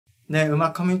네,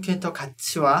 음악 커뮤니케이터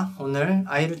가치와 오늘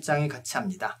아이루짱이 같이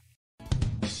합니다.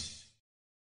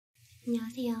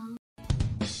 안녕하세요.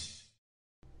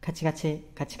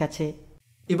 같이.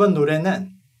 이번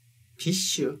노래는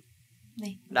비슈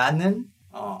라는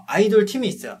아이돌 팀이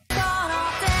있어요.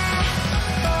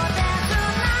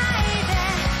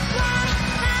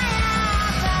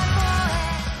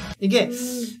 이게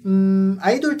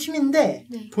아이돌 팀인데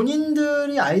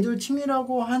본인들이 아이돌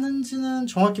팀이라고 하는지는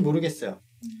정확히 모르겠어요.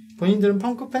 본인들은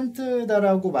펑크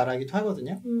팬트다라고 말하기도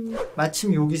하거든요.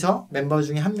 마침 여기서 멤버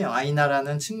중에 한 명,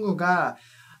 아이나라는 친구가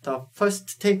더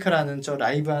퍼스트 테이크라는 저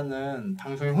라이브하는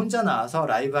방송에 혼자 나와서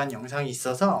라이브한 영상이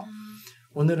있어서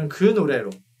오늘은 그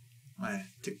노래로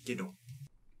듣기로.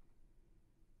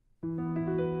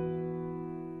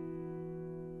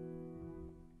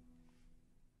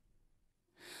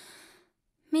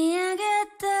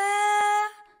 미야겠다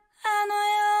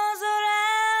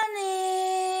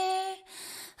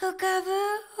浮かぶ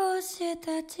星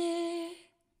たち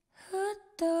ふっ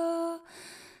と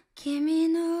君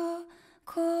の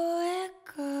声が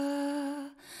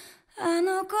あ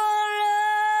の頃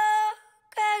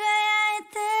輝い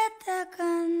てたか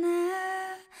な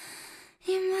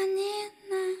今に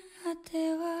なっ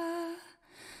ては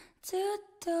ずっ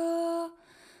と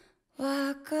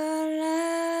わか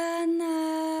ら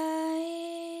ない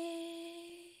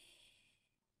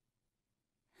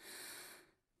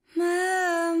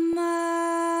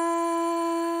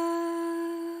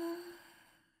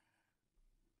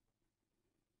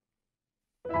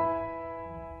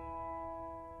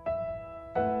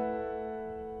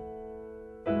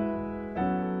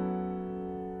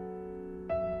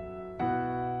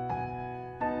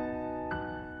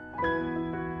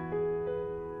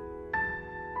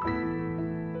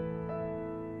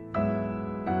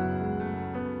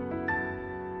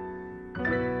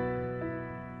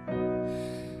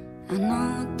あ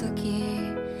の時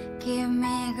君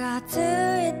がつ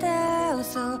いた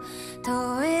嘘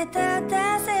問いた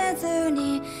だせず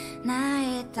に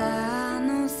泣いたあ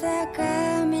の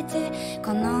坂道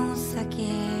この先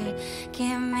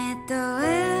君と会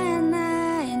え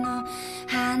ないの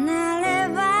離れ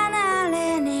離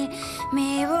れに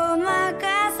身を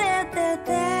任せて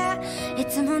てい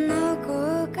つもの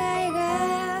後悔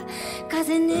が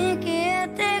風に消え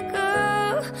てく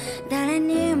誰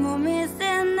にも見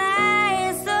せな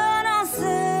いその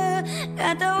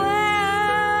姿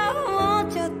はも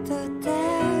うちょっとだ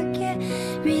け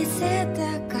見せ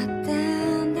たかった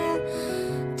んだ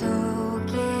時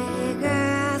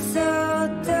がそっ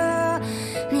と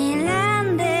睨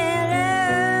んでる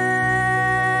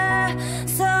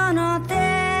その手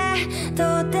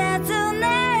と手つ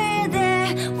ないで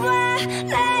笑っ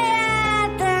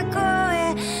た声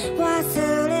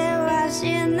忘れはし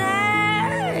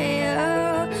ないよ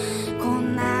こ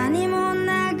んなにも流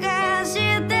し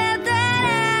てた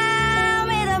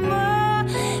涙も語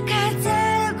る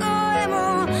声も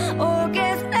オーケ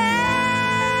ストラ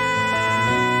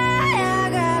や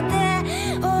がて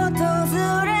訪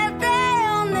れた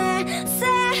よねさ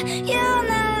よ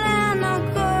ならの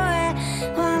声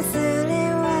忘れ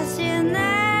はし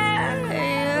ない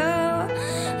よ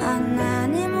あんな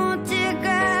にも近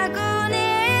くに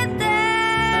いた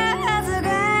はずが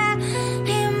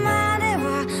今で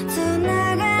はつ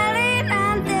ながり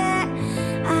なんて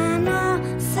あの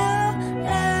空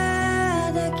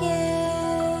だけ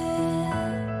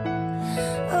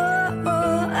oh, oh, oh.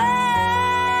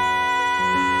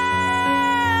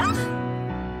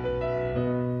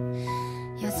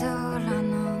 夜空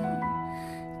の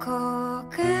交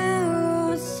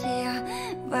換をしよ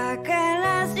う馬鹿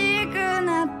らしく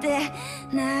なって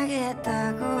投げ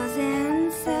た午前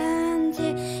3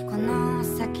時この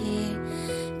先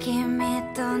君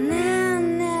と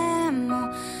何年も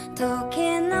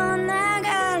時の流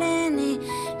れに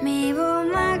身を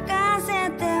任せ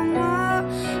ても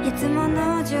いつも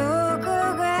のジョーク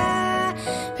が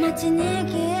街に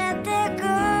消えてく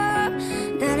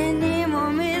誰に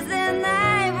も見せ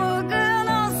ない僕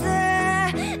の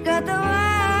姿は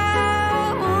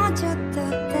もうちょっと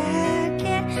だ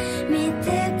け見て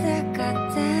たかっ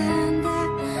たんだ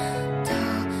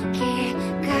時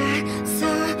がそっ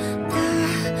と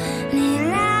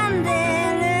睨んでる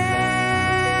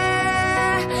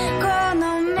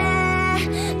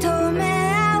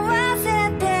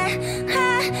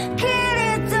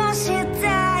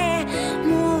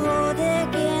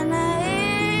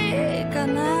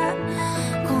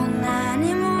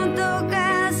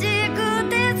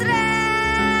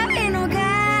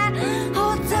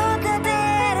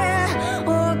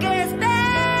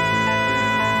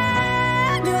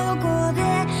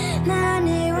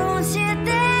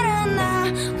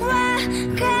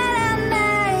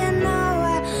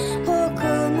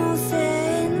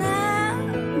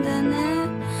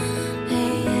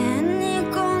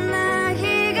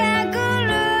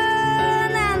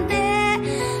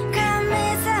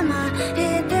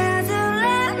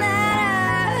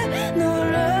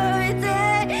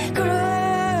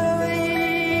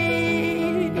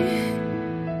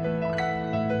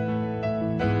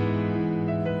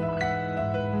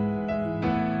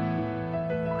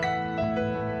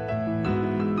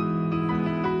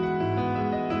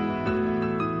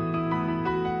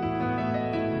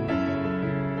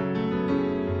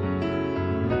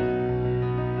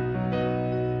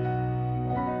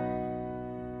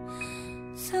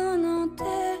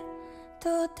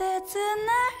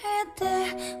て笑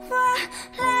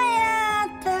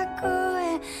った声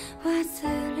忘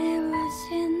れはし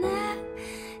な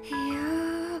いよ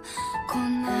こん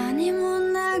なにも流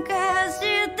し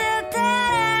てた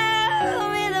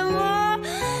涙も語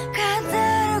る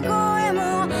声も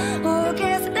オーケ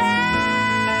ストラ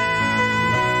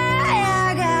や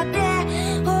がて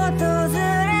訪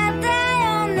れたよ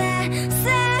ねさ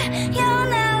よ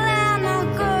ならの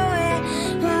声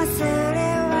忘れ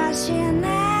はしな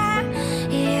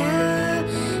いよ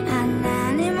あんな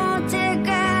にも近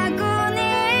くに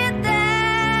いた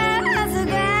はず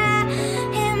が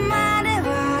今では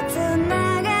つな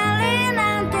がりな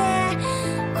んて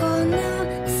この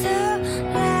空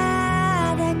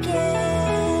だけ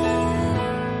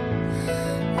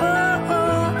Oh,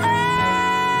 oh, oh.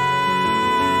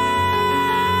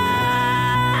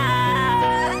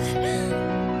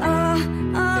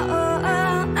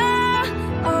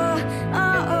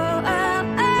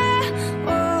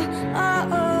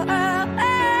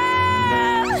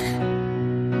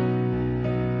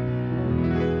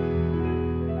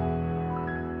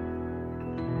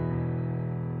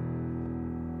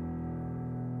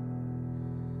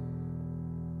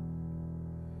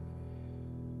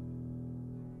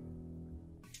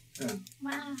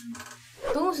 와,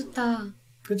 너무 좋다.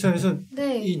 그쵸. 그래서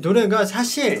네. 이 노래가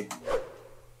사실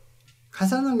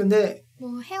가사는 근데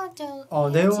뭐 헤어져.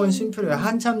 내용은 심플해요.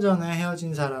 한참 전에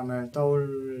헤어진 사람을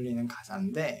떠올리는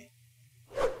가사인데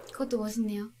그것도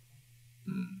멋있네요.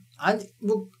 아니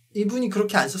뭐 이분이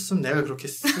그렇게 안 썼으면 내가 그렇게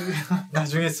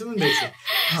나중에 쓰면 되지.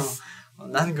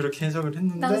 나는 그렇게 해석을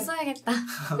했는데 나도 써야겠다.